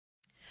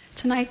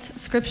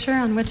Tonight's scripture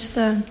on which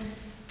the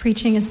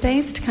preaching is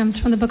based comes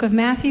from the book of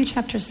Matthew,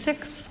 chapter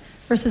 6,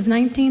 verses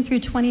 19 through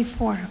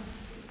 24.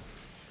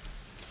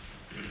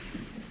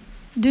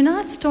 Do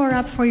not store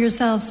up for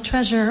yourselves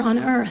treasure on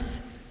earth,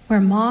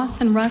 where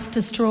moth and rust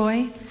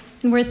destroy,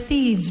 and where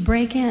thieves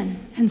break in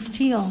and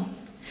steal.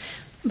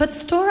 But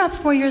store up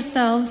for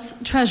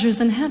yourselves treasures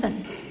in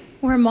heaven,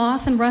 where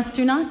moth and rust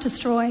do not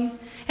destroy,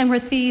 and where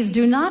thieves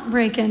do not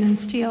break in and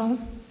steal.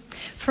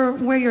 For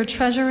where your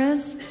treasure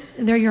is,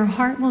 there your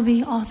heart will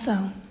be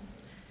also.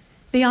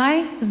 The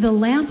eye is the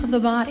lamp of the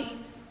body.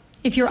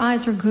 If your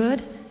eyes are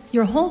good,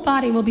 your whole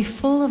body will be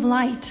full of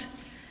light.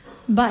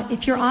 But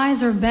if your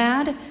eyes are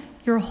bad,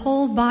 your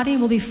whole body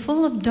will be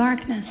full of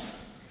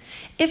darkness.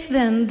 If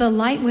then the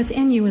light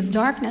within you is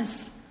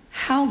darkness,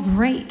 how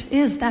great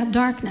is that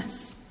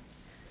darkness?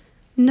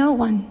 No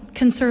one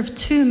can serve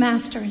two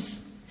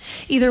masters.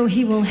 Either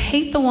he will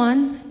hate the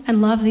one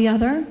and love the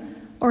other,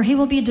 or he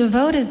will be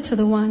devoted to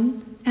the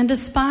one and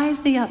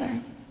despise the other.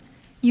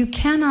 You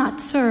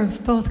cannot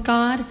serve both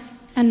God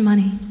and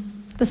money.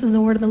 This is the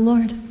word of the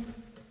Lord.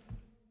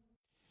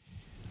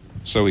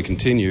 So we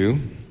continue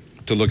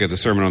to look at the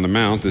Sermon on the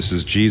Mount. This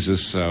is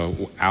Jesus'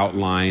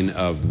 outline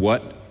of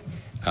what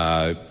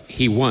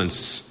he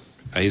wants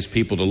his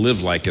people to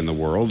live like in the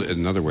world.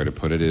 Another way to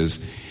put it is,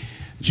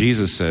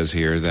 Jesus says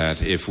here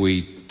that if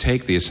we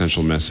take the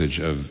essential message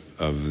of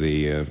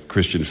the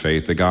Christian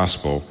faith, the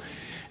gospel,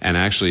 and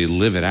actually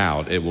live it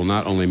out, it will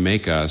not only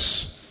make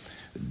us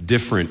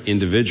different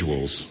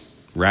individuals,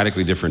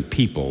 radically different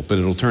people, but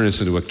it'll turn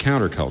us into a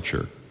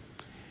counterculture.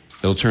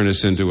 It'll turn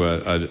us into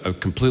a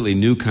completely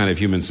new kind of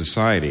human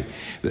society.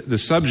 The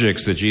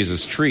subjects that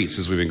Jesus treats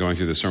as we've been going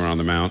through the Sermon on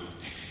the Mount,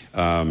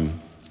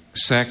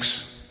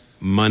 sex,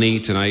 money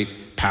tonight,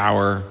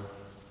 power.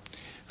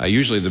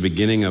 Usually at the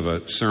beginning of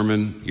a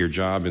sermon, your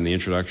job in the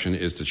introduction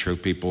is to show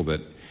people that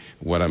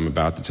what I'm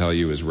about to tell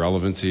you is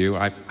relevant to you.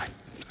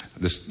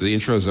 The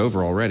intro is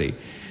over already.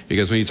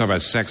 Because when you talk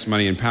about sex,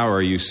 money, and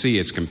power, you see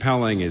it's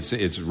compelling,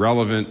 it's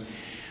relevant.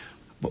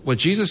 But what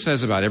Jesus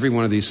says about every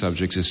one of these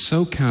subjects is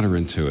so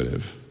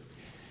counterintuitive.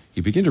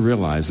 You begin to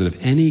realize that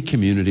if any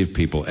community of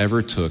people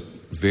ever took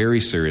very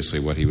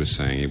seriously what he was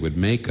saying, it would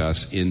make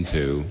us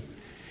into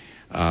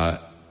a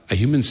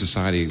human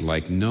society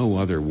like no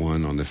other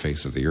one on the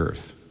face of the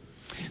earth.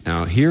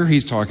 Now, here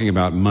he's talking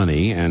about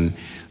money, and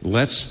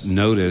let's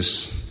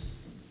notice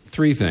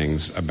three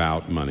things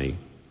about money.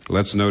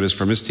 Let's notice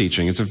from his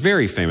teaching, it's a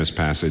very famous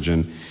passage,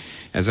 and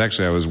as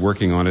actually I was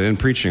working on it and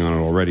preaching on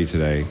it already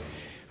today,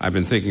 I've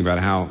been thinking about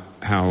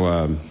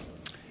how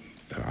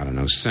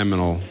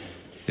seminal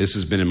this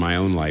has been in my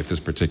own life, this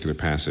particular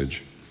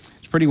passage.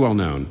 It's pretty well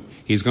known.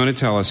 He's going to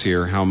tell us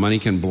here how money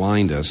can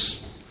blind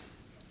us,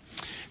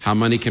 how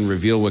money can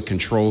reveal what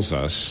controls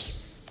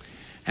us,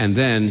 and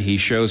then he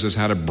shows us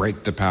how to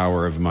break the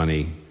power of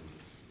money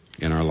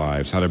in our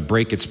lives, how to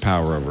break its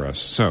power over us.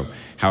 So,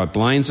 how it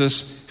blinds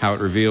us, how it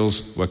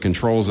reveals what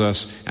controls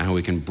us, and how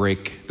we can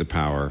break the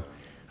power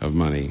of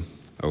money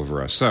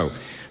over us. So,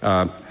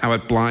 how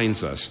it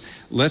blinds us.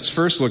 Let's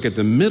first look at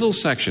the middle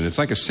section. It's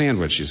like a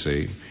sandwich, you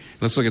see.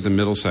 Let's look at the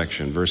middle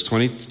section. Verse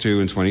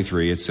 22 and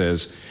 23, it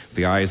says,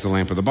 the eye is the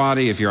lamp of the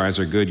body. If your eyes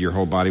are good, your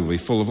whole body will be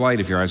full of light.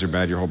 If your eyes are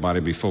bad, your whole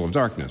body will be full of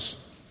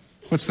darkness.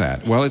 What's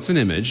that? Well, it's an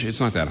image. It's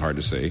not that hard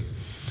to see.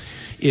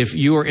 If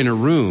you are in a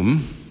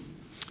room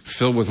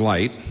filled with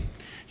light,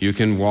 you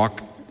can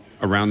walk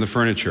around the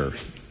furniture.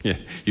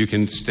 You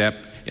can step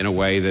in a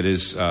way that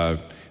is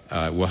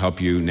will help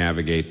you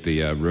navigate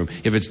the room.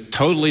 If it's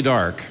totally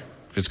dark,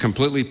 if it's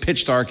completely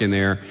pitch dark in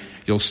there,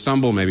 you'll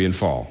stumble maybe and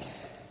fall.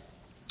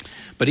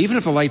 But even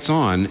if the light's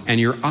on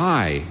and your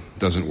eye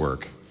doesn't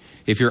work,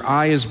 if your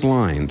eye is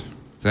blind,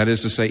 that is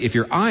to say, if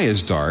your eye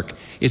is dark,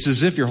 it's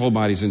as if your whole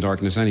body's in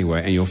darkness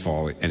anyway, and you'll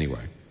fall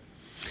anyway.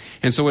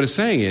 And so what it's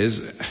saying is,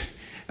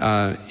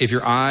 if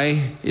your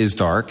eye is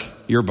dark,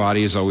 your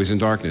body is always in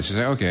darkness. You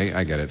say, okay,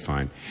 I get it,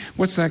 fine.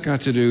 What's that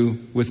got to do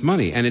with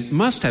money? And it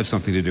must have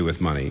something to do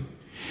with money,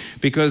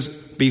 because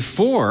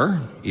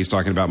before he's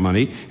talking about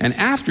money and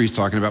after he's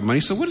talking about money,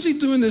 so what does he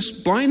do in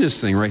this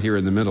blindness thing right here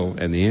in the middle?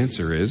 And the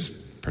answer is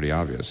pretty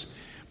obvious.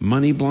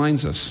 Money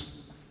blinds us.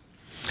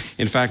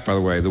 In fact, by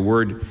the way, the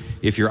word,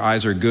 if your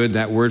eyes are good,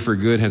 that word for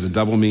good has a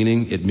double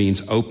meaning. It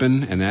means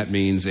open, and that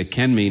means, it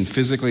can mean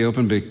physically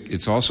open, but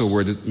it's also a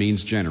word that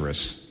means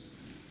generous.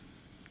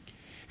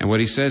 And what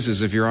he says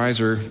is, if your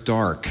eyes are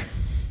dark,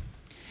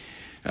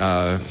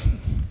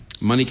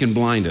 money can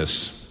blind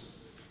us.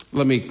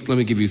 Let me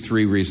give you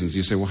three reasons.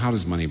 You say, well, how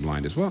does money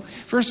blind us? Well,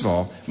 first of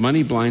all,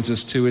 money blinds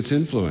us to its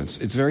influence.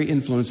 It's very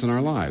influence in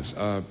our lives.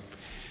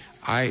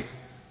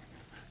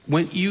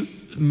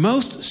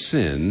 Most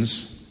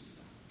sins,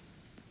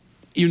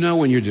 you know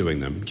when you're doing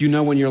them. Do you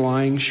know when you're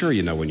lying? Sure,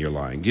 you know when you're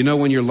lying. Do you know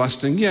when you're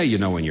lusting? Yeah, you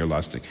know when you're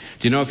lusting.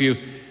 Do you know if you've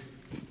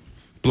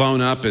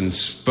blown up and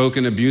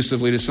spoken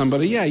abusively to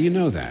somebody? Yeah, you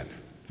know that.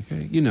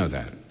 Okay, you know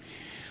that.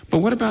 But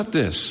what about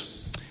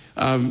this?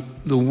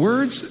 The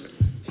words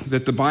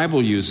that the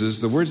Bible uses,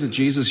 the words that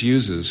Jesus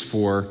uses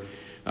for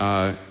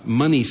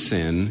money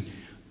sin,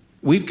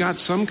 We've got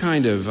some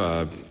kind of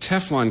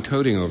Teflon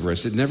coating over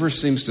us. It never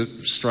seems to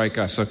strike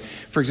us. So,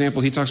 for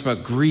example, he talks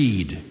about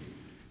greed.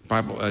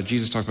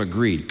 Jesus talks about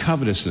greed,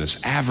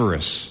 covetousness,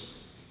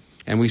 avarice.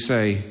 And we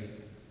say,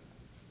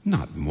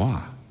 not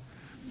moi.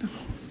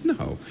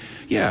 No.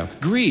 Yeah,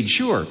 greed,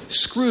 sure.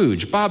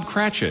 Scrooge, Bob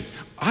Cratchit.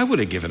 I would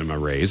have given him a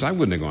raise. I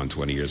wouldn't have gone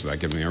 20 years without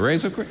giving him a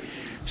raise. Of course.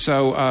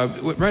 So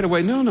right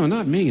away, no,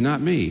 not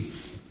me.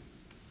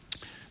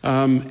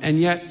 And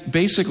yet,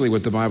 basically,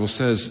 what the Bible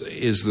says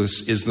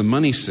is the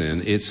money sin.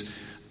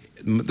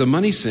 The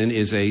money sin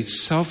is a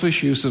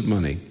selfish use of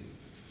money.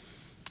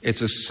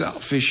 It's a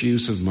selfish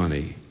use of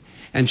money.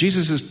 And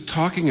Jesus is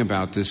talking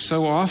about this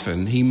so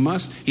often, he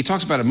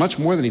talks about it much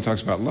more than he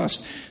talks about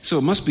lust. So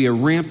it must be a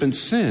rampant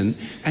sin,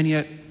 and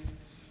yet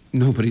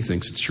nobody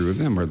thinks it's true of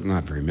them, or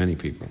not very many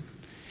people.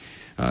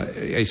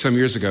 Some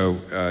years ago,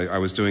 I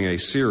was doing a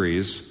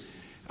series.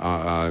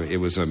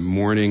 It was a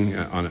morning, in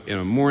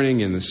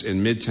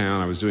Midtown.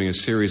 I was doing a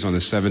series on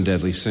the 7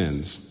 deadly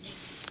sins.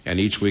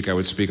 And each week I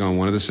would speak on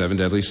one of the 7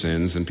 deadly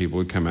sins, and people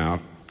would come out.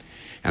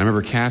 And I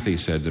remember Kathy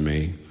said to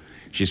me,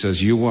 she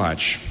says, you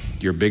watch,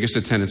 your biggest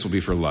attendance will be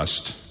for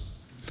lust,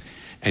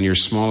 and your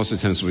smallest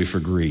attendance will be for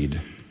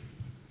greed.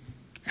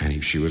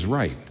 And she was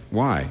right.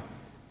 Why?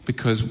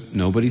 Because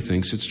nobody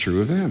thinks it's true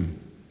of them.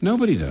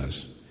 Nobody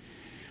does.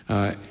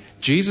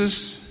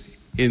 Jesus,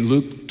 in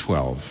Luke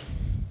 12,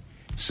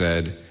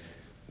 said,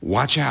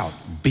 watch out,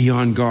 be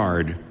on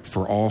guard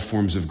for all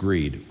forms of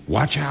greed.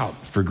 Watch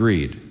out for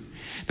greed.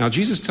 Now,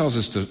 Jesus tells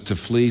us to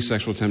flee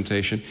sexual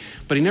temptation,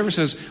 but he never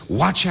says,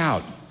 watch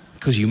out,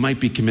 because you might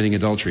be committing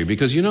adultery.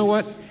 Because you know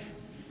what?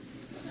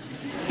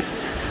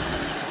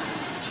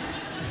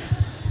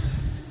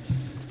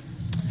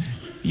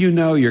 You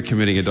know you're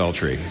committing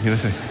adultery. You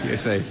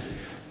say,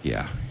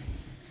 yeah.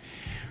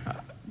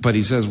 But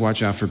he says,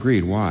 watch out for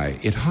greed. Why?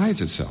 It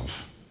hides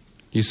itself.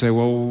 You say,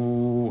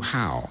 well,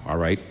 how? All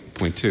right,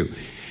 point 2.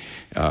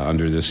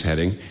 Under this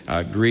heading,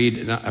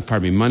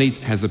 money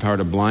has the power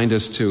to blind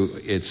us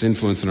to its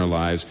influence in our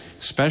lives.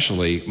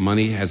 Especially,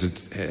 money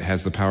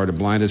has the power to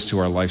blind us to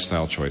our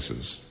lifestyle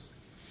choices.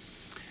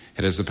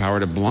 It has the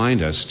power to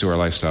blind us to our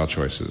lifestyle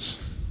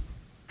choices.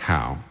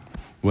 How?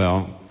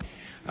 Well,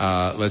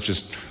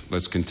 let's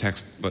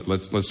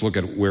look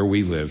at where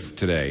we live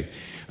today.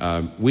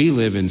 We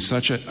live in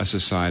such a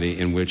society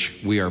in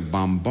which we are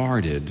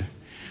bombarded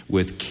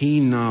with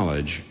keen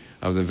knowledge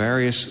of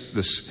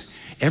the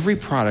every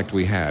product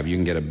we have. You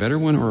can get a better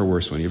one or a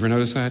worse one. You ever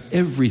notice that?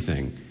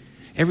 Everything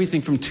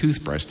from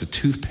toothbrush to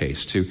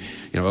toothpaste to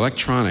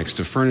electronics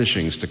to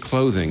furnishings to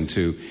clothing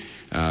to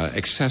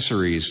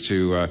accessories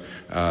to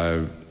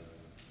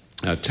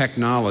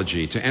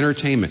technology to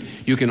entertainment.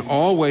 You can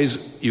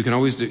always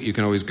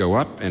go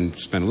up and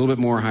spend a little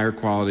bit more, higher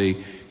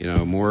quality,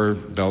 more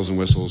bells and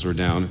whistles, or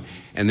down.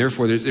 And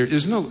therefore,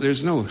 there's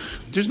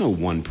no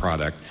one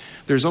product.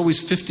 There's always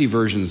 50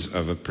 versions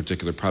of a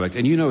particular product,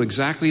 and you know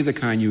exactly the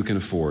kind you can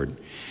afford.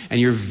 And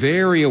you're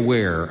very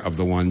aware of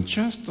the one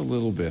just a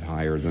little bit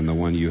higher than the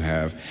one you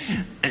have.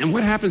 And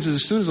what happens is,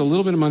 as soon as a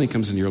little bit of money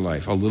comes into your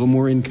life, a little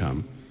more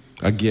income,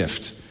 a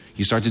gift,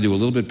 you start to do a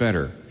little bit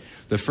better.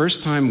 The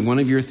first time one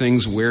of your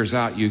things wears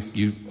out,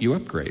 you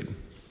upgrade.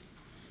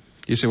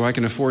 You say, well, I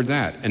can afford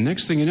that. And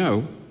next thing you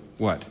know,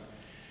 what?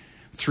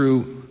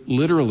 Through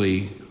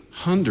literally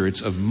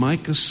hundreds of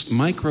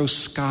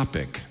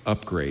microscopic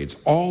upgrades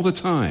all the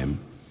time,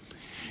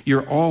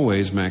 you're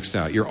always maxed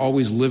out. You're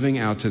always living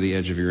out to the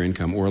edge of your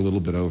income or a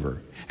little bit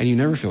over. And you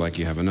never feel like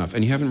you have enough.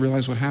 And you haven't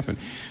realized what happened.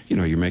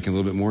 You're making a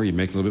little bit more, you're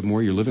making a little bit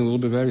more, you're living a little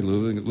bit better, you're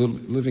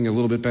living a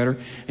little bit better,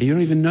 and you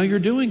don't even know you're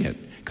doing it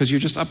because you're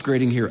just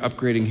upgrading here.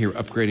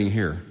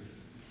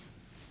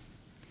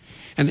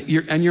 And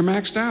you're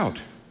maxed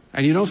out.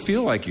 And you don't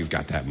feel like you've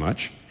got that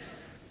much.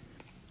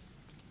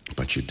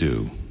 But you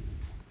do.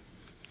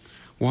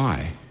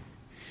 Why?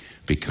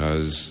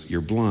 Because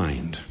you're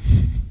blind.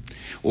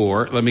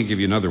 Or, let me give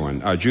you another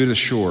one. Judith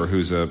Shore,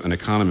 who's an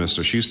economist,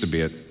 or she used to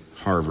be at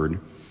Harvard,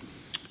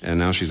 and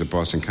now she's at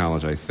Boston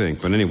College, I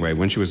think. But anyway,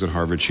 when she was at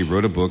Harvard, she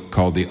wrote a book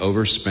called The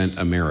Overspent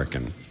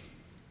American.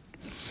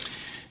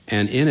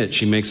 And in it,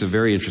 she makes a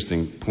very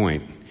interesting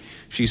point.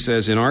 She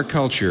says, in our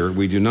culture,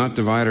 we do not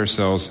divide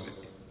ourselves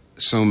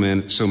so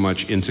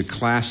much into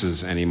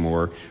classes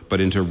anymore, but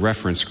into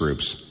reference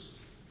groups.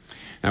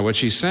 Now, what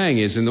she's saying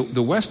is, in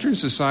the Western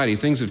society,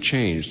 things have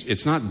changed.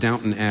 It's not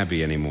Downton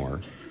Abbey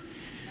anymore.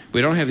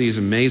 We don't have these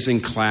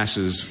amazing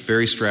classes,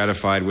 very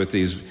stratified, with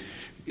these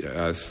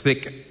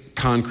thick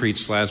concrete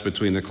slabs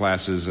between the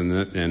classes,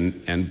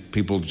 and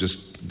people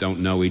just don't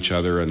know each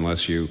other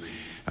unless you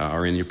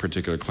are in your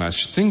particular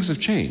class. Things have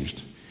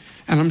changed.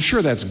 And I'm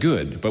sure that's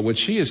good, but what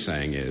she is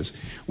saying is,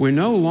 we're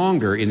no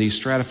longer in these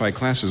stratified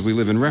classes. We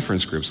live in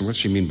reference groups. And what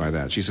does she mean by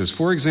that? She says,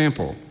 for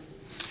example,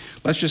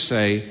 let's just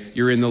say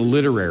you're in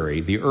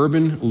the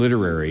urban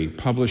literary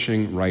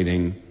publishing,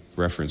 writing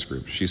reference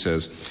group. She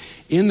says,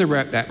 in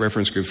that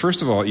reference group,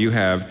 first of all, you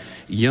have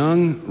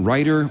young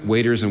writer,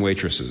 waiters, and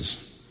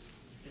waitresses.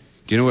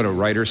 Do you know what a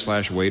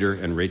writer/waiter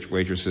and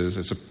waitress is?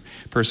 It's a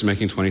person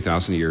making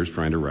 $20,000 a year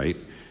trying to write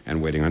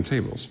and waiting on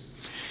tables.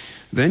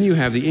 Then you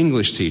have the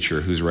English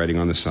teacher who's writing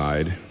on the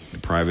side. The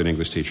private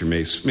English teacher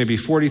makes maybe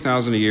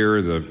 $40,000 a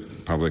year. The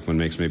public one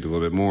makes maybe a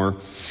little bit more.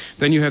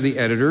 Then you have the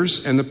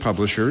editors and the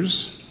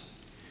publishers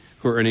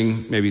who are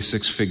earning maybe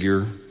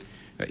six-figure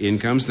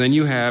incomes. Then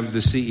you have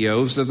the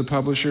CEOs of the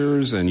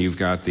publishers, and you've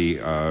got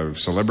the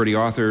celebrity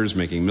authors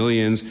making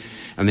millions.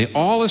 And they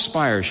all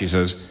aspire, she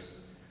says,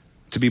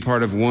 to be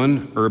part of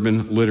one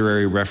urban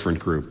literary referent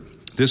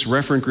group. This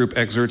referent group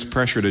exerts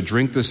pressure to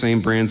drink the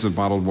same brands of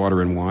bottled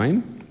water and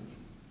wine,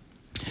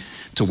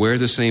 to wear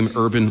the same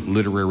urban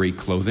literary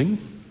clothing,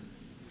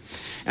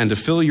 and to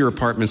fill your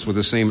apartments with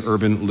the same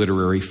urban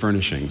literary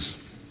furnishings.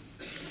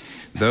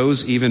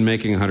 Those even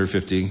making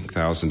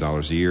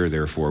 $150,000 a year,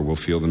 therefore, will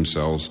feel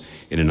themselves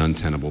in an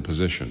untenable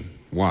position.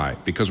 Why?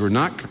 Because we're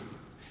not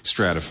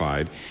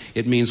stratified.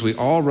 It means we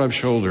all rub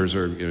shoulders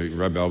or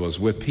rub elbows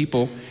with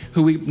people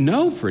who we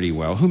know pretty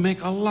well, who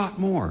make a lot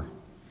more,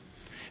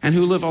 and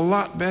who live a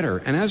lot better.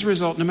 And as a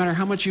result, no matter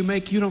how much you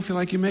make, you don't feel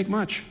like you make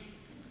much.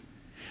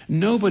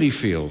 Nobody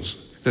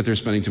feels that they're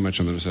spending too much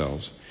on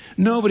themselves.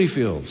 Nobody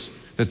feels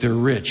that they're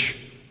rich.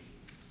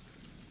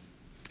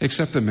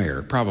 Except the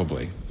mayor,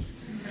 probably.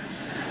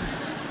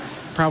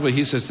 Probably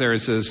he sits there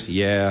and says,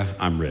 yeah,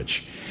 I'm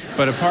rich.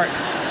 But apart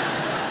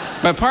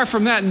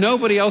from that,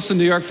 nobody else in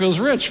New York feels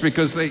rich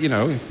because they,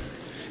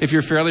 if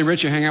you're fairly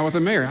rich, you hang out with the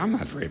mayor. I'm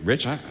not very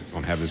rich. I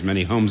don't have as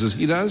many homes as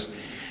he does.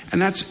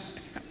 And that's,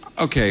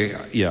 okay,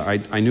 yeah,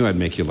 I knew I'd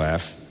make you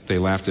laugh. They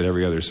laughed at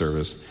every other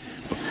service.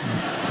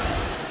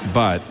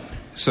 But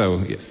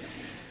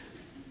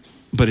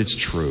it's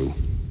true.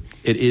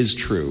 It is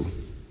true.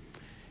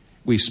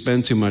 We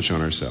spend too much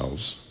on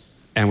ourselves,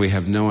 and we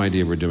have no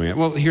idea we're doing it.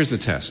 Well, here's the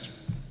test.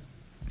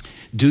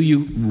 Do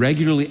you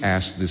regularly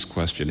ask this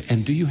question?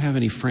 And do you have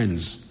any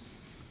friends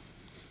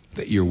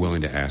that you're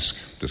willing to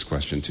ask this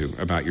question to,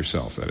 about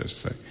yourself, that is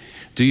to say?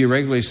 Do you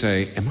regularly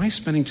say, am I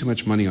spending too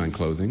much money on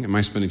clothing? Am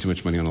I spending too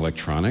much money on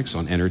electronics,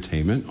 on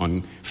entertainment,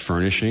 on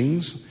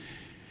furnishings?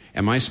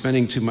 Am I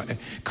spending too much?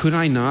 Could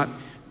I not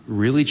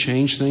really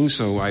change things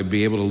so I'd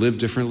be able to live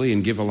differently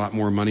and give a lot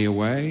more money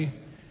away?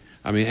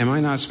 I mean, am I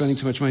not spending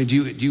too much money? Do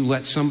you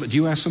ask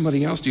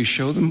somebody else? Do you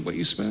show them what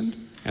you spend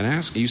and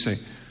ask? You say,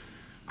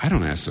 I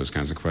don't ask those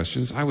kinds of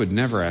questions. I would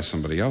never ask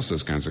somebody else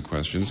those kinds of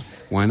questions.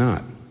 Why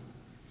not?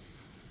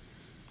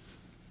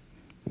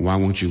 Why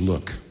won't you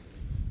look?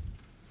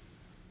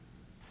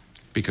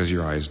 Because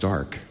your eye is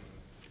dark.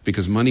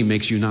 Because money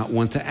makes you not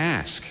want to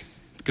ask.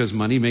 Because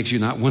money makes you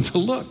not want to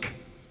look.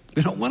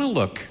 They don't want to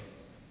look.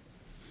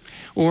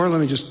 Or let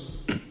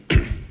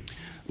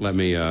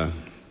me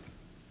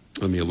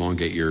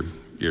elongate your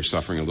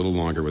suffering a little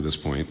longer with this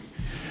point.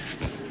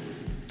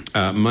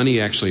 Money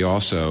actually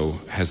also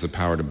has the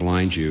power to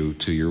blind you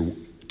to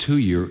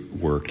your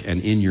work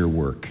and in your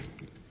work.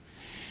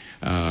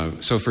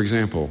 So, for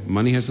example,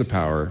 money has the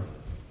power.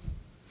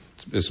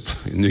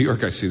 In New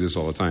York, I see this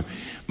all the time.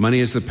 Money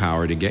has the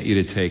power to get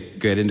you to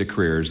get into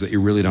careers that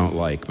you really don't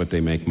like, but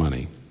they make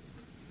money.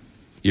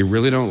 You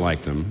really don't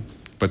like them,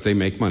 but they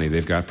make money.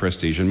 They've got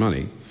prestige and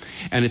money.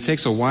 And it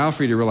takes a while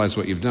for you to realize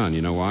what you've done.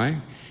 You know why?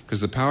 Because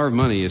the power of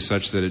money is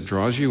such that it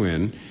draws you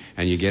in,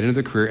 and you get into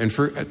the career. And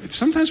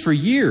sometimes for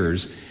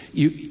years,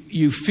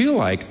 you feel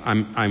like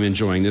I'm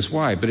enjoying this.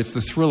 Why? But it's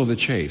the thrill of the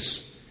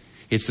chase.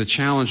 It's the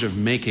challenge of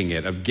making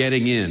it, of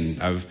getting in,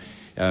 of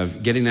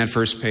getting that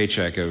first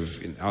paycheck,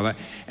 of all that.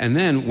 And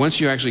then once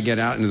you actually get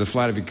out into the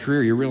flat of your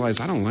career, you realize,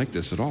 I don't like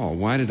this at all.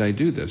 Why did I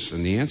do this?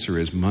 And the answer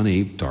is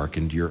money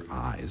darkened your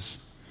eyes.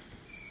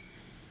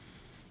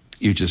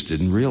 You just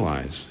didn't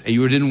realize. And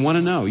you didn't want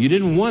to know. You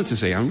didn't want to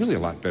say, I'm really a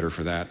lot better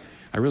for that.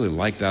 I really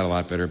like that a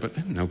lot better.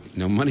 But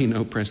no money,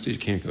 no prestige.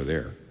 Can't go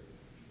there.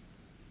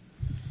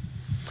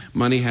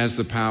 Money has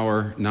the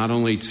power not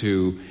only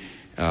to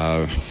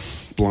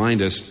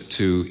blind us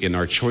in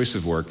our choice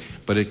of work,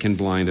 but it can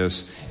blind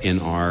us in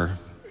our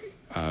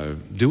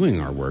doing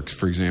our work.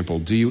 For example,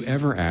 do you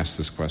ever ask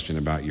this question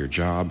about your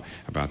job,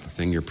 about the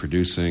thing you're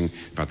producing,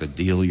 about the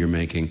deal you're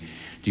making?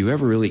 Do you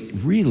ever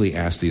really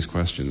ask these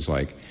questions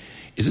like,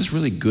 is this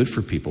really good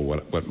for people,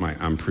 what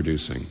I'm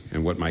producing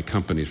and what my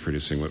company's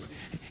producing?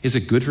 Is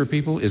it good for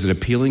people? Is it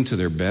appealing to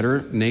their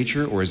better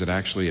nature, or is it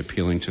actually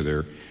appealing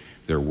to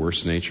their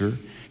worse nature?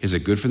 Is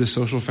it good for the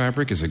social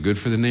fabric? Is it good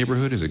for the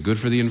neighborhood? Is it good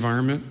for the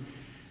environment?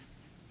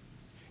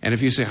 And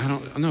if you say, I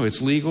don't know,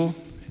 it's legal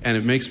and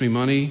it makes me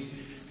money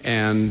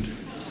and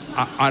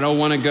I don't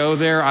want to go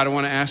there, I don't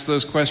want to ask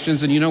those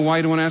questions. And you know why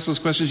you don't want to ask those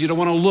questions? You don't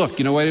want to look.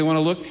 You know why you don't want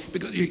to look?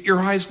 Because your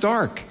eye's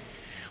dark.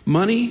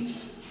 Money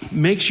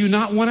makes you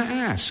not want to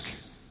ask.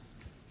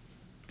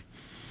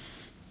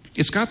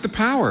 It's got the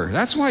power.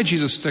 That's why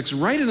Jesus sticks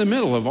right in the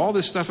middle of all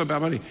this stuff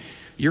about money.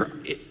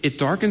 It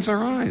darkens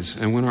our eyes.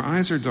 And when our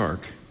eyes are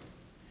dark,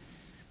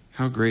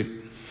 how great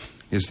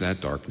is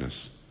that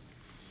darkness?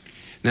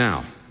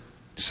 Now,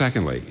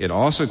 secondly, it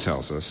also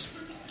tells us,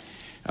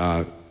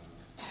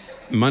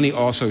 money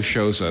also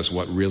shows us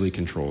what really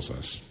controls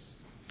us.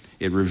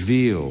 It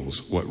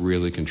reveals what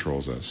really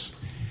controls us.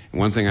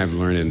 One thing I've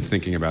learned in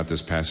thinking about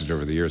this passage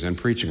over the years and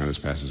preaching on this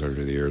passage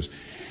over the years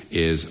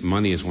is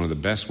money is one of the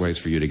best ways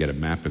for you to get a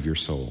map of your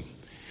soul.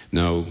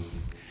 No,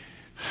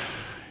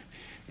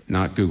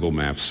 not Google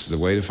Maps. The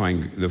way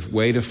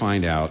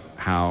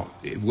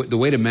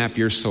to map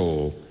your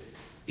soul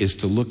is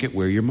to look at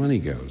where your money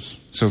goes.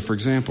 So, for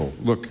example,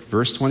 look,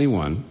 verse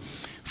 21,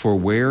 for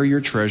where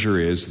your treasure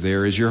is,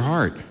 there is your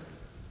heart.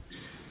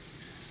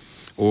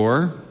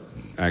 Or,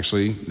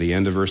 actually, the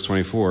end of verse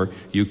 24,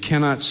 you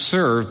cannot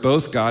serve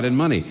both God and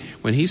money.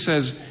 When he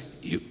says,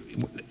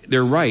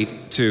 they're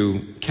right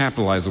to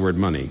capitalize the word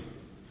money.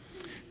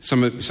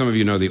 Some of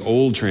you know the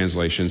old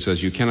translation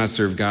says you cannot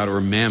serve God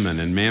or mammon.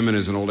 And mammon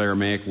is an old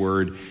Aramaic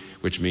word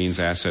which means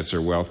assets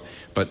or wealth.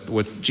 But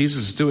what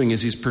Jesus is doing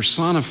is he's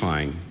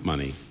personifying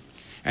money.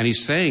 And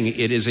he's saying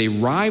it is a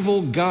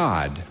rival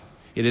God.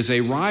 It is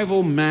a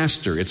rival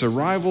master. It's a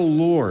rival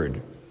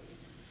Lord.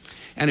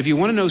 And if you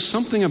want to know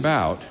something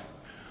about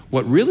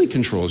what really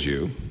controls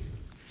you,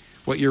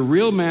 what your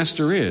real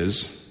master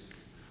is,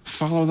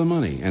 follow the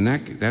money. And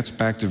that's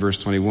back to verse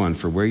 21.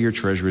 For where your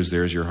treasure is,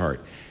 there is your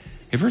heart.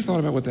 Have you ever thought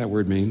about what that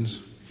word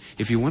means?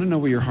 If you want to know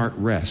where your heart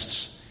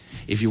rests,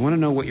 if you want to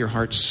know what your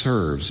heart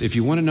serves, if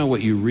you want to know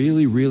what you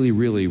really, really,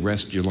 really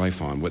rest your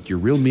life on, what your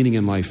real meaning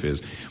in life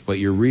is, what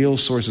your real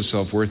source of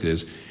self-worth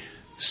is,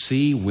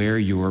 see where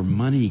your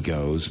money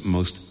goes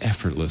most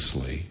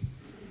effortlessly,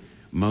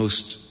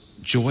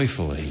 most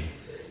joyfully.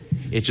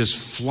 It just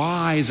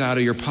flies out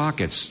of your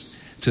pockets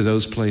to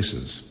those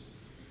places.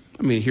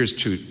 I mean, here's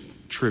two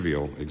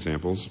trivial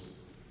examples.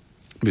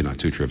 Maybe not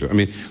too trivial. I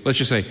mean, let's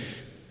just say,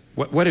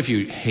 what if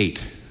you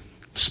hate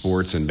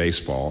sports and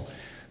baseball,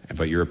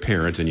 but you're a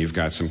parent and you've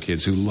got some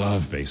kids who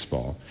love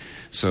baseball?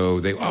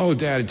 So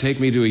Dad, take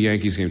me to a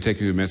Yankees game,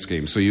 take me to a Mets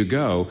game. So you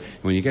go,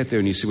 when you get there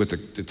and you see what the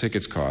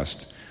tickets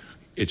cost,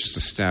 it's just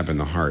a stab in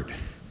the heart.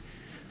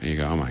 And you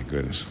go, oh my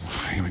goodness,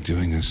 why am I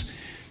doing this?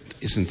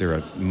 Isn't there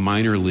a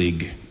minor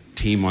league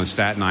team on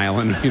Staten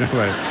Island?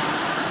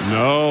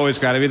 No, it's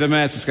got to be the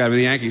Mets, it's got to be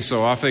the Yankees.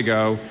 So off they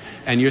go.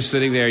 And you're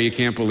sitting there, you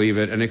can't believe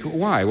it. And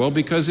why? Well,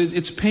 because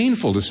it's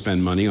painful to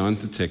spend money on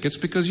the tickets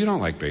because you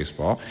don't like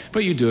baseball,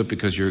 but you do it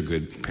because you're a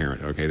good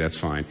parent. Okay, that's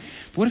fine.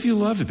 But what if you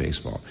love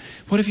baseball?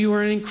 What if you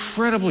are an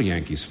incredible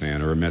Yankees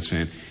fan or a Mets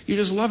fan? You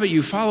just love it.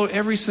 You follow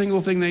every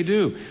single thing they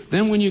do.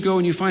 Then when you go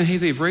and you find, hey,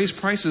 they've raised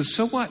prices,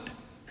 so what?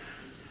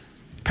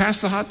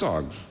 Pass the hot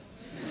dog.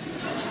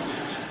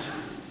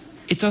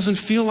 It doesn't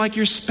feel like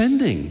you're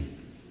spending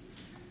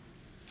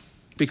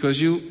because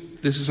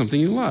this is something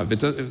you love.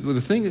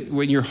 The thing,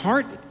 when your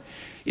heart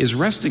is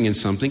resting in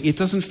something, it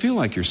doesn't feel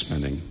like you're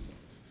spending.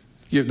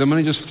 The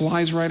money just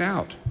flies right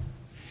out.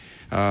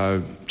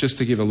 Just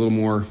to give a little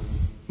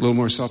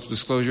more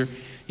self-disclosure,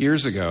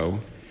 years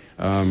ago,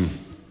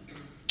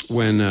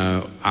 when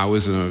I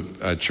was in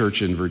a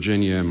church in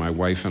Virginia, and my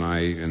wife and I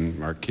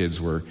and our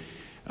kids were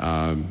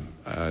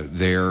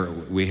there,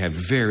 we had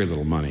very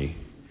little money.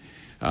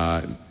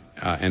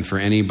 And for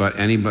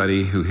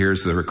anybody who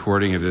hears the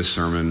recording of this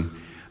sermon,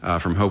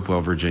 from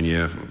Hopewell,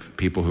 Virginia,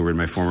 people who were in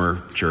my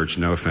former church,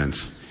 no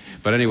offense.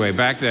 But anyway,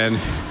 back then,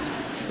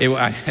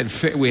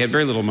 we had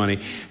very little money,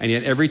 and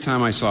yet every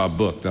time I saw a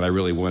book that I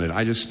really wanted,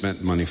 I just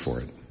spent money for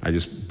it. I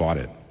just bought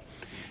it.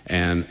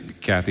 And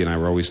Kathy and I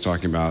were always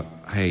talking about,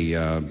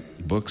 hey,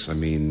 books,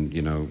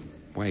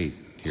 wait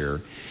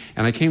here.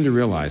 And I came to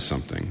realize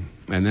something,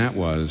 and that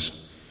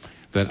was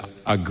that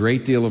a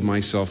great deal of my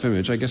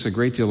self-image, I guess a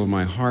great deal of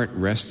my heart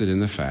rested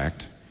in the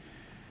fact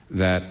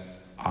that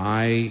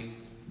I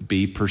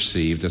be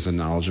perceived as a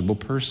knowledgeable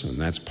person.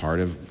 That's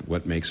part of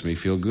what makes me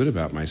feel good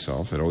about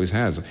myself. It always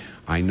has.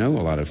 I know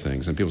a lot of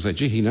things. And people say,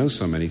 gee, he knows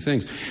so many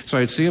things. So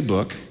I'd see a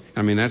book.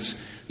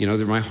 That's,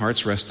 my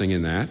heart's resting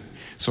in that.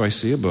 So I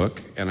see a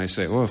book and I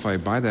say, if I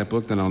buy that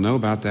book, then I'll know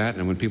about that.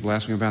 And when people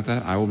ask me about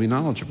that, I will be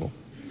knowledgeable.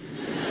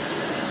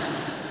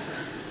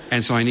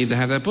 And so I need to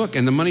have that book.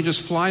 And the money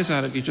just flies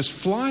out. It just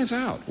flies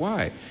out.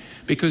 Why?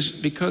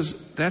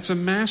 Because that's a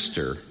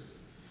master.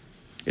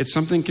 It's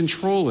something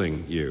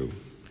controlling you.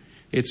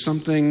 It's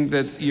something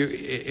that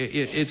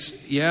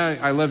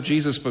I love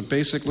Jesus, but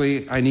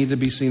basically I need to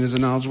be seen as a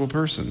knowledgeable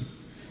person.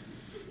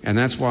 And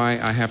that's why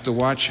I have to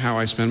watch how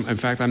I spend. In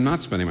fact, I'm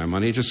not spending my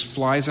money. It just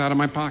flies out of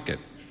my pocket.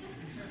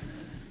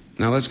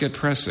 Now let's get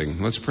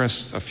pressing. Let's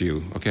press a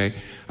few, okay?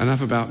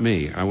 Enough about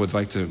me. I would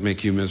like to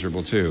make you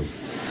miserable too.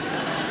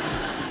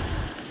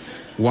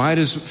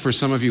 For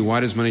some of you, why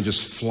does money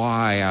just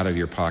fly out of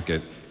your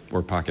pocket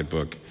or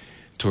pocketbook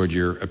toward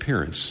your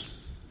appearance?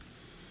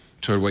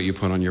 Toward what you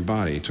put on your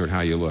body, toward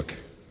how you look.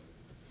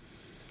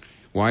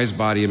 Why is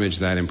body image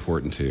that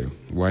important to you?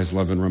 Why is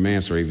love and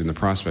romance, or even the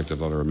prospect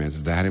of love and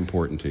romance, that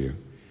important to you?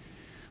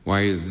 Why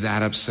are you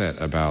that upset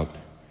about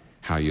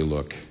how you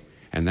look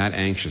and that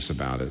anxious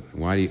about it?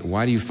 Why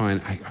do you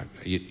find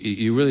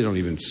you really don't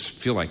even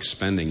feel like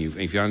spending?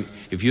 If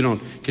you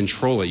don't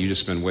control it, you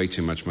just spend way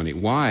too much money.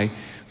 Why?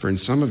 In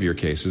some of your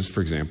cases,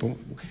 for example,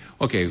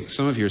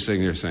 some of you are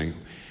sitting there saying,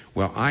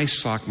 well, I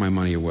sock my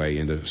money away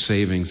into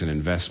savings and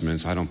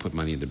investments. I don't put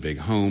money into big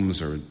homes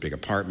or big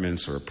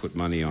apartments or put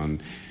money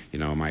on,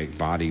 my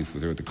body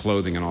with the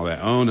clothing and all that.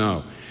 Oh,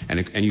 no.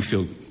 And you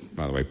feel,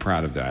 by the way,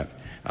 proud of that.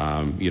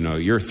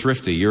 You're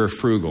thrifty, you're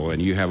frugal,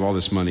 and you have all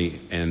this money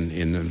in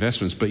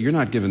investments, but you're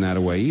not giving that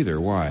away either.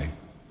 Why?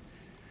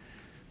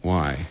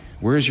 Why?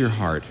 Where's your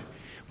heart?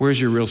 Where's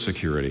your real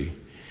security?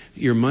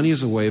 Your money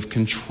is a way of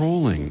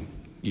controlling.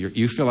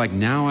 You feel like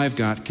now I've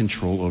got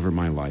control over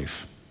my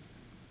life.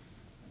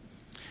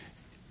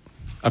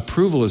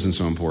 Approval isn't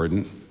so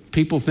important.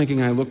 People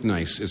thinking I look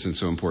nice isn't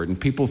so important.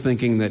 People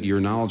thinking that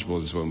you're knowledgeable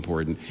isn't so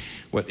important.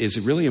 What is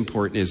really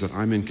important is that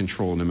I'm in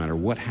control. No matter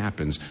what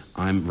happens,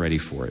 I'm ready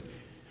for it.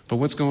 But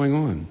what's going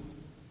on?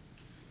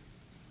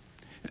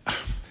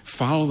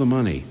 Follow the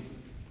money.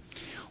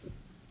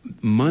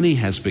 Money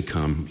has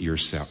become your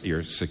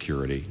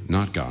security,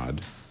 not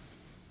God.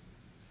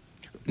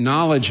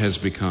 Knowledge has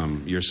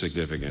become your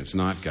significance,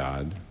 not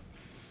God.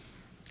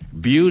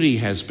 Beauty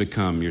has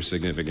become your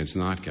significance,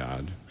 not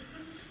God.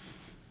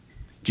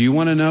 Do you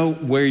want to know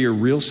where your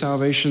real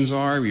salvations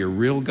are, your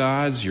real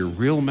gods, your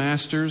real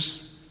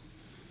masters?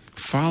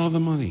 Follow the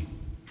money.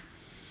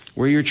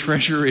 Where your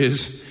treasure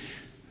is,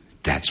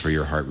 that's where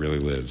your heart really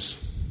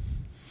lives.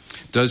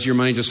 Does your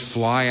money just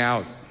fly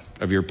out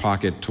of your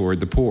pocket toward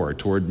the poor,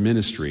 toward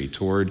ministry,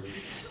 toward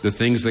the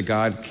things that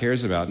God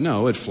cares about?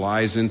 No, it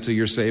flies into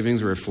your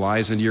savings, or it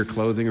flies into your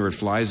clothing, or it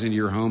flies into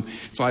your home.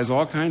 It flies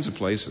all kinds of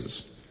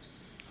places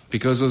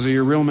because those are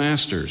your real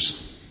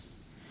masters.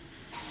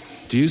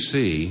 Do you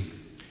see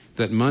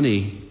that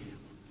money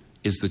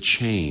is the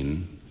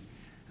chain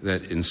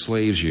that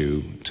enslaves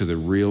you to the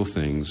real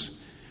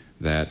things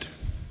that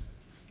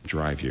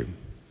drive you?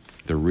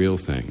 The real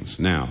things.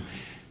 Now,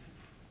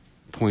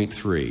 point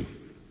 3.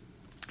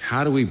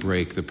 How do we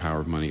break the power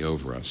of money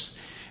over us?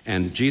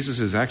 And Jesus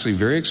is actually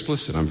very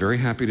explicit. I'm very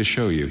happy to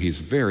show you. He's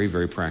very,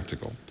 very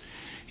practical.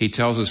 He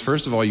tells us,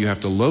 first of all, you have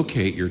to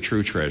locate your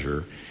true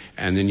treasure,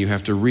 and then you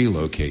have to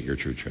relocate your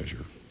true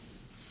treasure.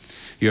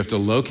 You have to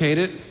locate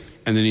it,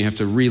 and then you have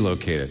to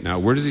relocate it. Now,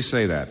 where does he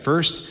say that?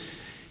 First,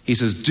 he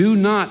says, do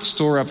not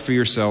store up for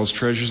yourselves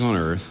treasures on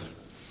earth,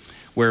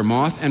 where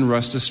moth and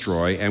rust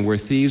destroy, and where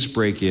thieves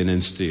break in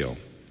and steal.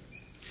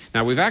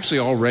 Now, we've actually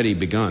already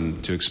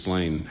begun to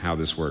explain how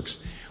this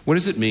works. What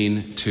does it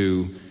mean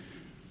to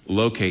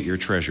locate your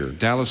treasure?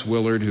 Dallas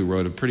Willard, who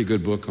wrote a pretty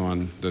good book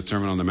on the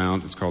Sermon on the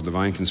Mount, it's called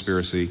Divine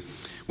Conspiracy.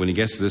 When he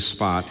gets to this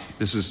spot,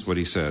 this is what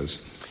he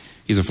says.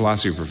 He's a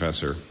philosophy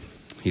professor.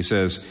 He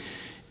says,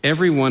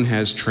 everyone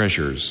has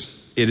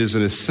treasures. It is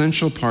an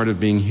essential part of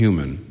being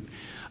human.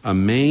 A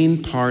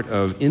main part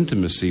of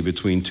intimacy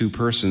between two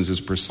persons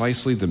is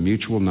precisely the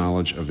mutual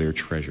knowledge of their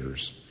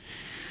treasures.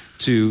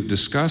 To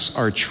discuss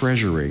our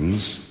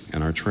treasurings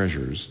and our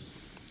treasures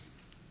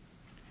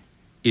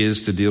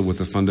is to deal with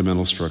the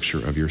fundamental structure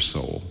of your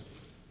soul.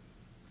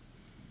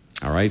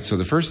 All right? So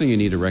the first thing you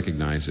need to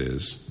recognize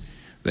is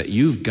that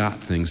you've got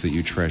things that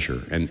you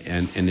treasure, and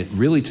it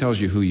really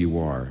tells you who you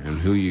are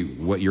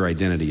and what your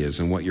identity is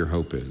and what your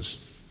hope is.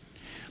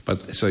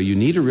 But so you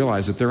need to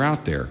realize that they're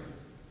out there.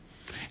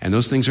 And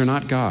those things are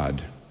not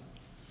God.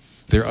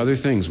 There are other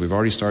things. We've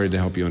already started to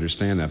help you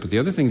understand that. But the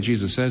other thing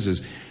Jesus says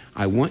is,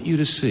 I want you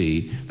to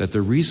see that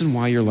the reason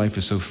why your life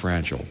is so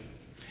fragile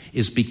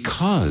is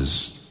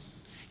because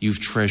you've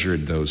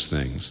treasured those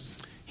things.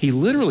 He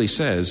literally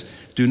says,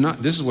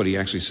 this is what he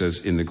actually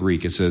says in the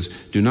Greek. It says,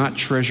 do not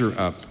treasure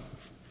up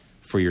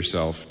for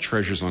yourself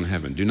treasures on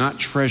heaven. Do not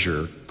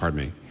treasure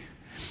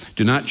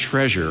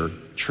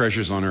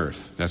treasures on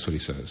earth. That's what he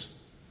says.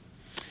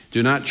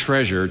 Do not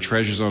treasure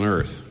treasures on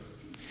earth.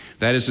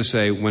 That is to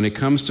say, when it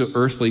comes to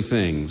earthly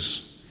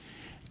things,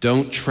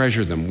 don't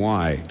treasure them.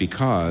 Why?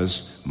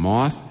 Because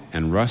moth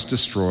and rust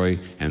destroy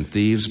and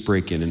thieves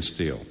break in and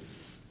steal.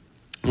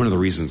 One of the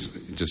reasons,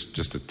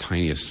 just a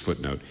tiniest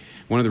footnote,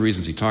 one of the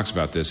reasons he talks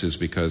about this is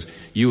because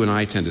you and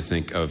I tend to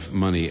think of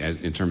money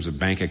in terms of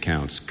bank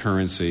accounts,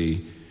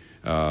 currency,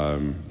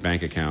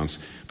 bank accounts.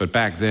 But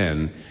back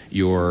then,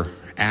 your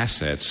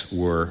assets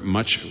were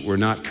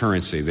not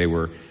currency. They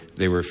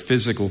were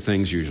physical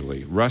things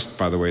usually. Rust,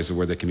 by the way, is a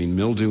word that can mean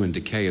mildew and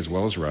decay as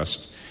well as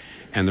rust.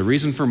 And the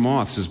reason for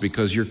moths is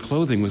because your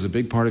clothing was a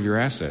big part of your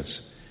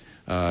assets.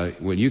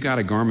 When you got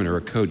a garment or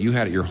a coat, you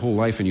had it your whole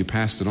life and you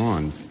passed it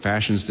on.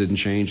 Fashions didn't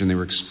change and they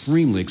were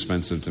extremely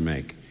expensive to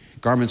make.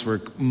 Garments were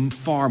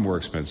far more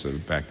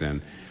expensive back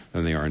then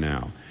than they are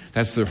now.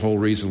 That's the whole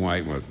reason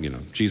why,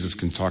 Jesus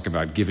can talk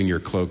about giving your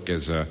cloak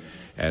as a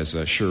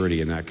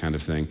surety and that kind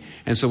of thing.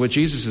 And so what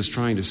Jesus is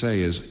trying to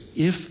say is,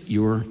 if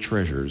your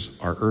treasures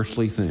are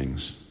earthly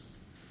things,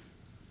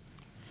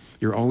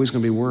 you're always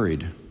going to be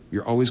worried.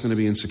 You're always going to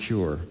be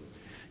insecure.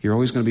 You're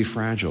always going to be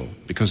fragile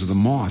because of the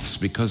moths,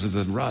 because of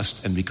the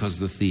rust, and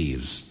because of the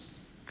thieves.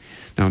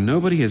 Now,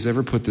 nobody has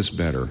ever put this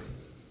better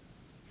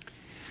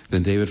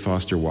than David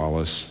Foster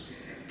Wallace,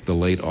 the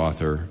late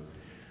author,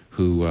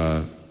 who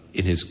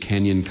in his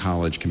Kenyon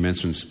College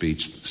commencement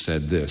speech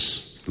said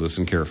this.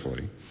 Listen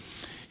carefully.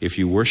 If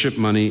you worship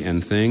money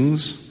and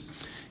things,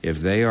 if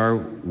they are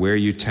where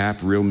you tap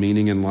real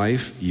meaning in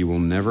life, you will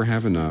never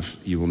have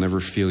enough. You will never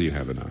feel you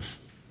have enough.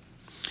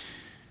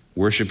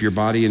 Worship your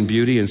body in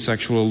beauty and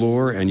sexual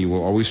allure, and you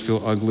will always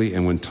feel ugly,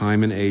 and when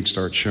time and age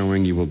start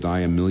showing, you will die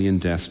a million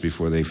deaths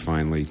before they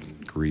finally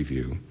grieve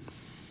you.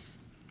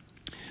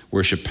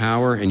 Worship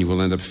power, and you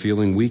will end up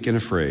feeling weak and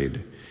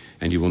afraid,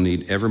 and you will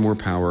need ever more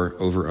power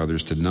over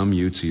others to numb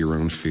you to your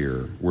own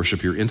fear.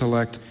 Worship your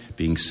intellect,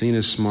 being seen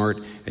as smart,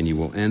 and you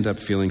will end up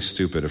feeling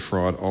stupid, a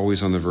fraud,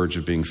 always on the verge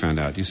of being found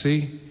out. You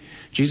see?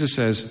 Jesus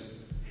says,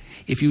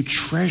 if you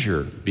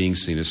treasure being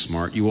seen as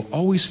smart, you will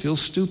always feel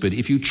stupid.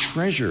 If you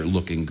treasure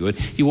looking good,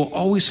 you will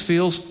always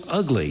feel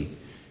ugly.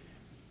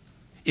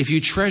 If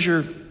you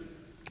treasure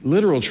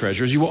literal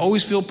treasures, you will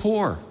always feel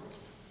poor.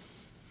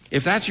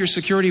 If that's your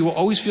security, you will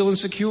always feel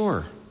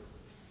insecure.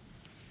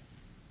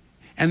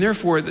 And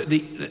therefore,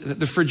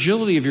 the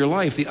fragility of your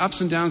life, the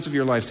ups and downs of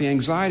your life, the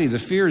anxiety, the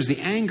fears, the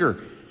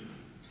anger,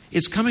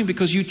 it's coming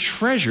because you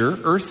treasure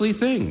earthly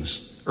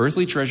things.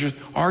 Earthly treasures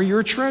are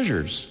your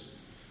treasures.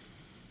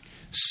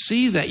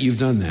 See that you've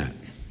done that.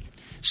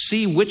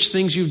 See which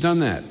things you've done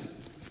that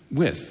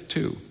with,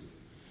 too.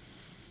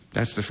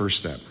 That's the first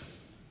step.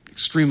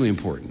 Extremely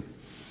important.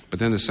 But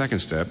then the second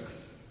step,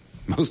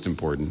 most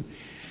important,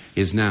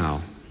 is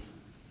now,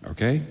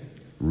 okay?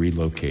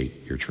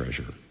 Relocate your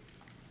treasure.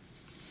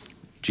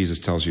 Jesus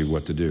tells you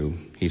what to do.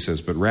 He says,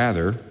 but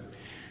rather,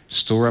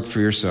 store up for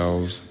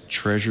yourselves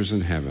treasures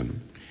in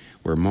heaven,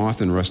 where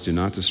moth and rust do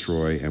not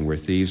destroy, and where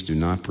thieves do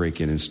not break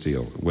in and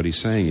steal. What he's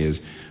saying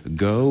is,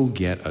 go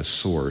get a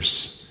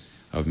source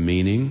of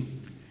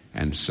meaning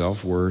and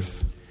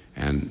self-worth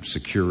and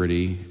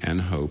security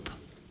and hope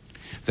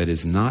that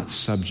is not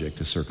subject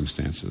to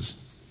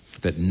circumstances,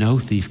 that no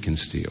thief can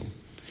steal,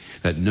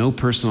 that no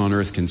person on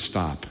earth can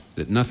stop,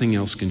 that nothing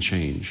else can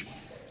change.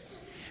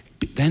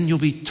 Then you'll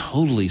be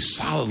totally,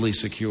 solidly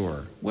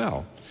secure.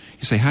 Well,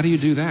 you say, how do you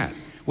do that?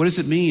 What does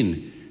it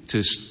mean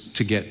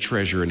to get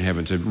treasure in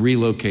heaven, to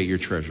relocate your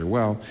treasure?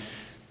 Well,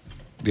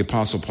 the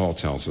Apostle Paul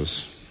tells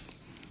us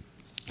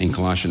in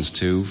Colossians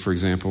 2, for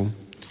example,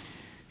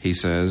 he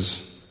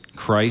says,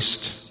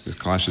 Christ,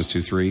 Colossians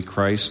 2:3,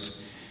 Christ,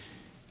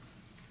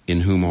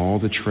 in whom all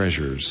the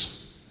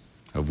treasures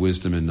of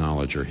wisdom and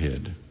knowledge are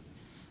hid.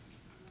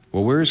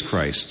 Well, where is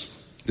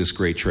Christ, this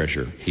great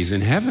treasure? He's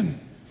in heaven.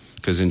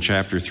 Because in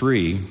chapter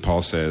 3,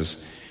 Paul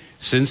says,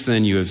 since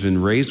then you have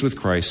been raised with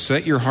Christ,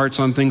 set your hearts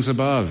on things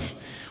above,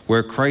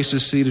 where Christ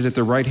is seated at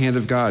the right hand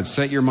of God.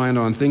 Set your mind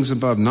on things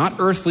above, not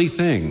earthly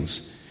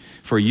things.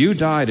 For you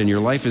died and your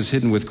life is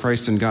hidden with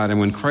Christ in God. And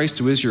when Christ,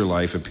 who is your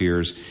life,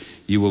 appears,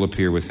 you will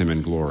appear with him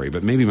in glory.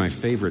 But maybe my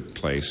favorite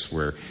place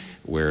where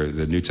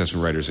the New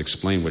Testament writers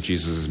explain what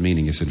Jesus is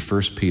meaning is in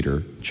 1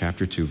 Peter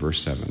chapter 2,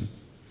 verse 7,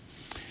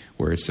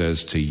 where it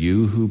says, to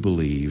you who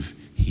believe,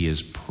 he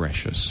is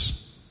precious.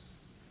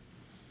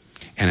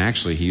 And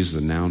actually, he uses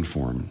the noun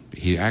form.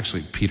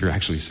 Peter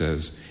actually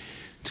says,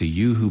 to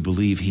you who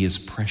believe, he is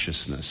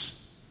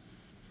preciousness.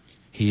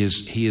 He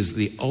is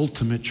the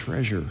ultimate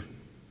treasure.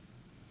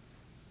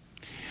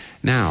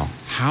 Now,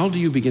 how do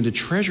you begin to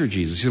treasure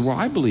Jesus? You say, well,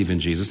 I believe in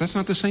Jesus. That's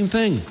not the same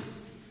thing.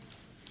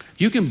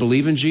 You can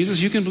believe in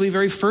Jesus. You can believe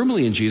very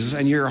firmly in Jesus,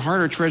 and your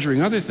heart are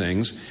treasuring other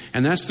things.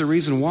 And that's the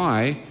reason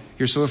why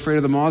you're so afraid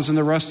of the moths and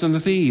the rust and the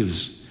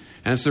thieves.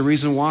 And it's the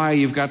reason why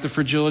you've got the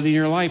fragility in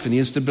your life and the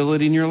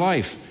instability in your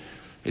life.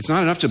 It's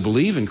not enough to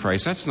believe in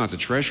Christ. That's not to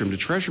treasure him. To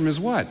treasure him is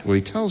what? Well,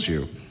 he tells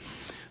you.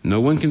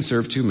 No one can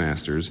serve two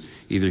masters.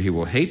 Either he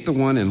will hate the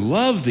one and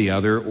love the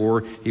other,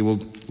 or he will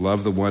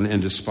love the one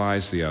and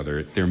despise the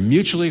other. They're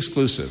mutually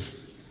exclusive.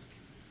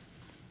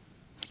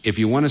 If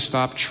you want to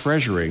stop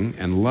treasuring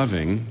and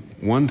loving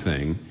one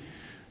thing,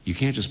 you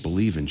can't just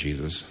believe in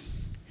Jesus.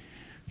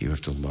 You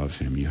have to love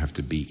him. You have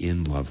to be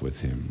in love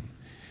with him.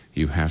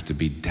 You have to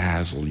be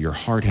dazzled. Your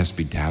heart has to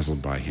be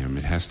dazzled by him.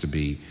 It has to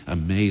be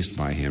amazed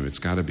by him. It's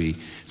got to be,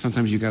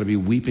 sometimes you've got to be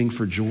weeping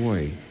for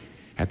joy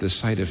at the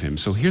sight of him.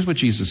 So here's what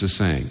Jesus is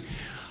saying.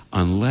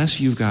 Unless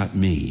you've got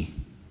me,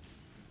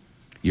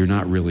 you're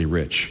not really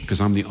rich,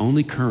 because I'm the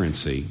only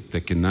currency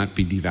that cannot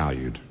be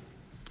devalued.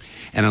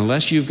 And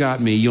unless you've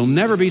got me, you'll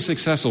never be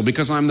successful,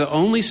 because I'm the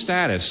only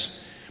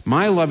status.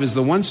 My love is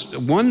the one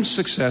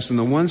success and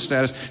the one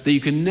status that you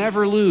can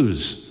never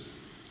lose.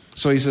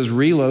 So he says,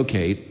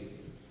 relocate.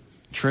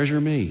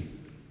 Treasure me.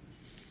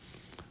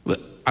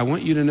 Look, I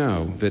want you to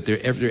know that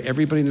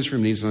everybody in this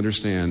room needs to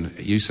understand.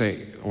 You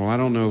say, well, I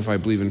don't know if I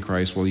believe in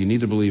Christ. Well, you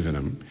need to believe in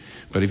him.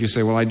 But if you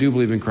say, well, I do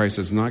believe in Christ,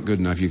 that's not good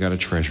enough. You got to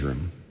treasure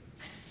him.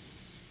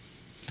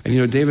 And you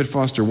know, David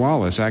Foster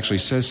Wallace actually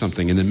says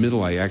something in the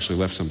middle. I actually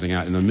left something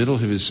out. In the middle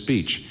of his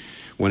speech,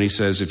 when he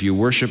says, if you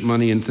worship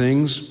money and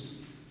things,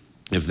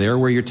 if they're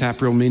where your tap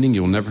real meaning,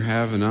 you'll never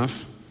have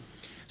enough.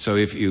 So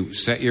if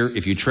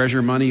you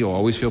treasure money, you'll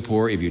always feel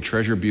poor. If you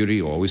treasure beauty,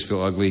 you'll always feel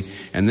ugly.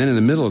 And then in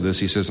the middle of this,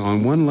 he says,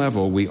 on one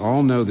level, we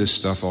all know this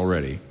stuff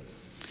already.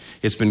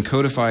 It's been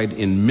codified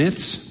in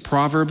myths,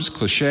 proverbs,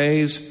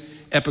 cliches,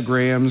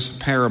 epigrams,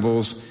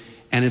 parables,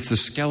 and it's the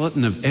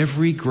skeleton of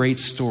every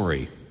great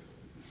story.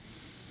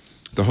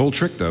 The whole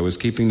trick, though, is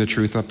keeping the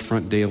truth up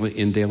front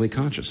in daily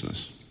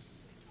consciousness.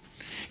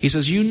 He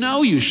says, you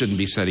know you shouldn't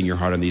be setting your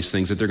heart on these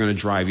things, that they're going to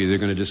drive you, they're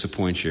going to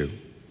disappoint you.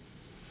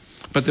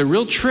 But the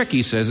real trick,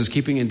 he says, is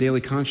keeping in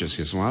daily consciousness.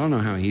 He says, well, I don't know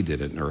how he did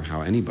it or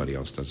how anybody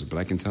else does it, but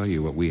I can tell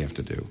you what we have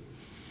to do.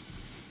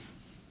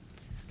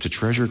 To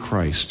treasure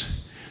Christ,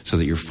 so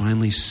that you're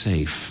finally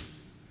safe,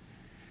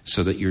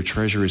 so that your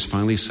treasure is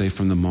finally safe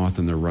from the moth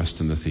and the rust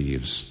and the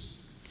thieves.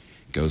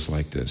 It goes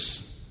like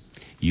this.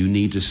 You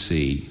need to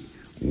see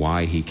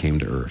why he came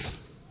to earth.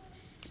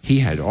 He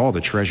had all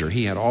the treasure.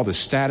 He had all the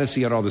status.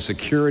 He had all the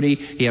security.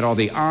 He had all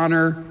the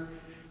honor.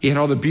 He had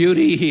all the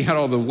beauty. He had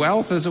all the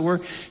wealth, as it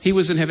were. He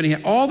was in heaven. He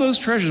had all those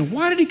treasures.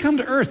 Why did he come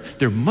to earth?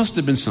 There must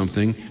have been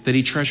something that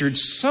he treasured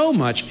so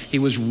much he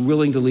was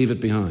willing to leave it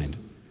behind.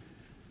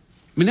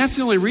 I mean, that's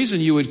the only reason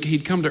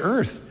he'd come to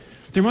earth.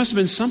 There must have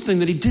been something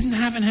that he didn't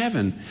have in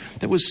heaven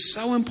that was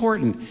so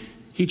important.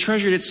 He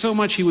treasured it so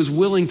much he was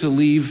willing to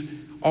leave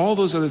all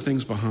those other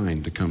things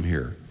behind to come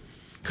here.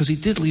 Because he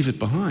did leave it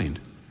behind.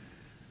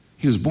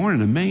 He was born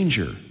in a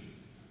manger.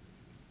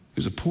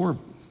 He was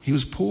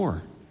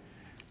poor.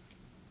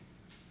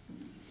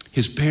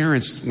 His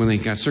parents, when they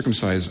got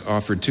circumcised,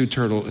 offered two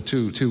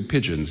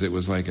pigeons. It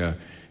was like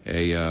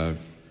the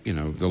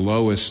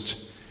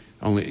lowest,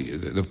 only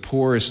the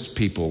poorest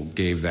people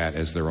gave that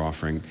as their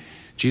offering.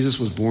 Jesus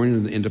was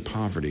born into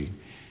poverty.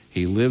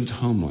 He lived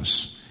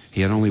homeless.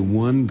 He had only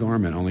one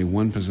garment, only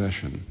one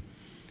possession.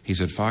 He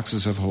said,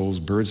 foxes have holes,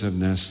 birds have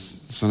nests,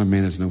 the Son of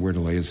Man has nowhere to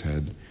lay his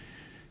head.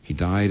 He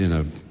died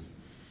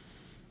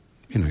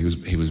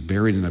he was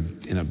buried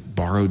in a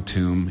borrowed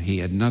tomb. He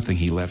had nothing.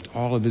 He left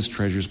all of his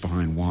treasures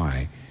behind.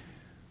 Why?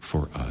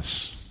 For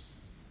us.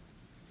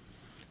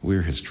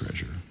 We're his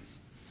treasure.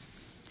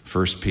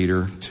 1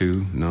 Peter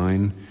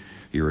 2:9,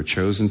 you're a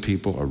chosen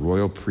people, a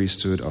royal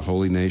priesthood, a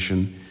holy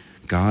nation,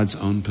 God's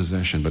own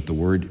possession, but the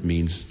word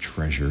means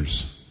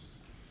treasures.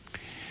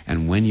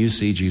 And when you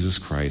see Jesus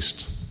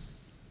Christ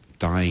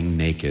dying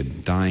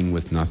naked, dying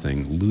with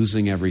nothing,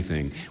 losing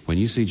everything, when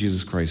you see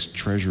Jesus Christ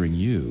treasuring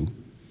you,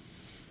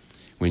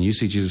 when you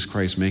see Jesus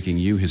Christ making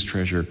you his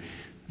treasure,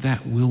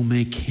 that will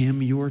make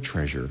him your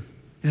treasure.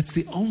 That's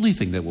the only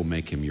thing that will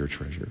make him your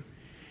treasure.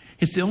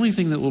 It's the only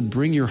thing that will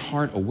bring your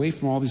heart away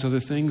from all these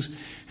other things,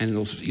 and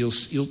you'll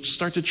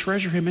start to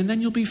treasure him, and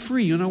then you'll be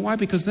free. You know why?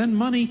 Because then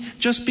money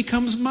just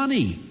becomes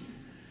money.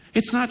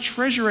 It's not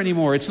treasure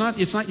anymore. It's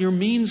not your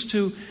means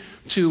to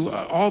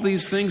all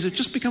these things. It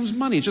just becomes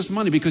money. It's just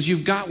money because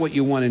you've got what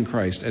you want in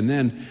Christ. And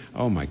then,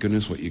 oh my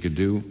goodness, what you could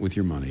do with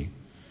your money.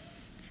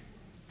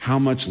 How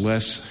much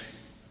less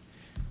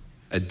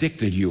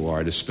addicted you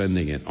are to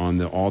spending it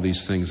on all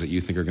these things that you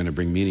think are going to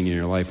bring meaning in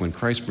your life. When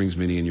Christ brings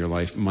meaning in your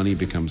life, money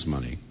becomes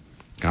money.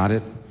 Got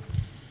it?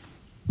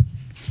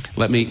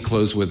 Let me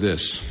close with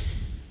this.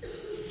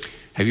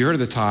 Have you heard of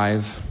the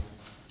tithe?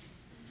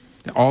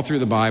 All through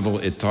the Bible,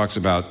 it talks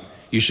about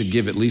you should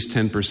give at least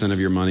 10% of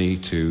your money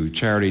to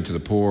charity, to the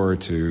poor,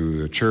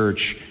 to the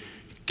church.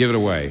 Give it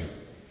away.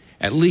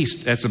 At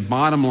least, that's the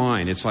bottom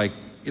line. It's like,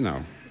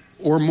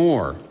 or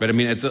more. But I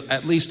mean,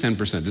 at least 10%.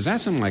 Does that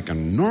seem like an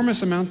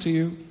enormous amount to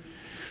you?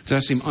 Does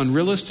that seem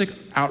unrealistic,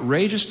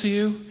 outrageous to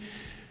you?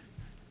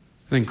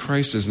 Then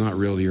Christ is not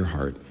real to your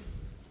heart,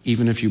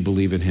 even if you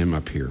believe in him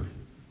up here.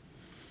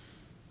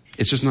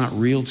 It's just not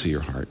real to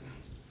your heart.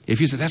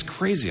 If you say, that's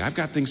crazy, I've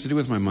got things to do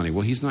with my money.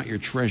 Well, he's not your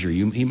treasure.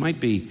 He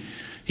might be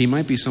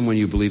someone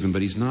you believe in,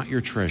 but he's not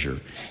your treasure.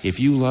 If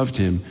you loved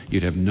him,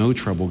 you'd have no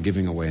trouble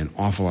giving away an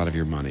awful lot of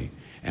your money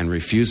and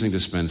refusing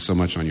to spend so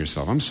much on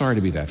yourself. I'm sorry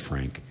to be that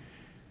frank,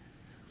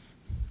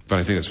 but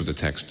I think that's what the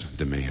text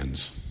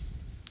demands.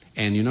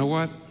 And you know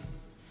what?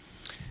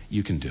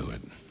 You can do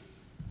it.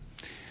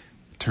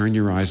 Turn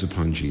your eyes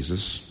upon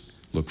Jesus,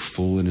 look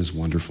full in his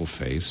wonderful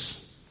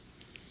face,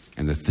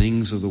 and the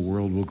things of the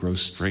world will grow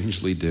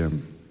strangely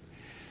dim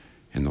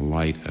in the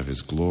light of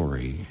his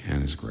glory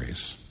and his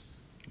grace.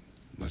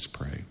 Let's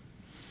pray.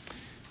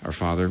 Our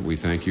Father, we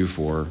thank you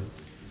for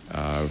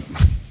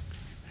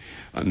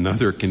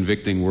another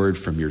convicting word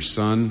from your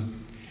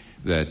Son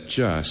that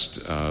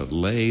just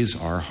lays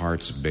our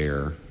hearts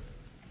bare.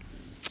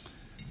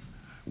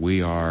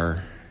 We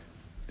are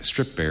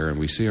stripped bare and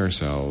we see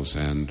ourselves,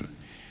 and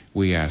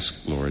we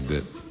ask, Lord,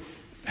 that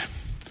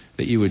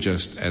you would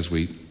just, as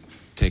we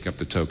take up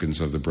the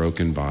tokens of the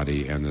broken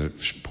body and the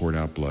poured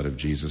out blood of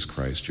Jesus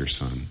Christ, your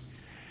Son,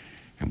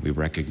 and we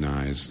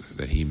recognize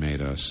that he made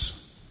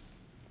us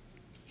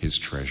his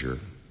treasure.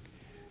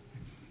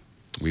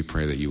 We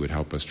pray that you would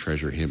help us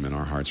treasure him in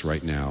our hearts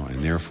right now and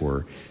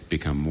therefore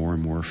become more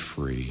and more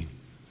free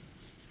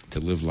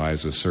to live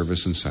lives of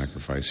service and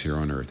sacrifice here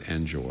on earth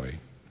and joy.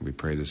 We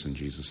pray this in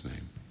Jesus'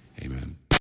 name. Amen.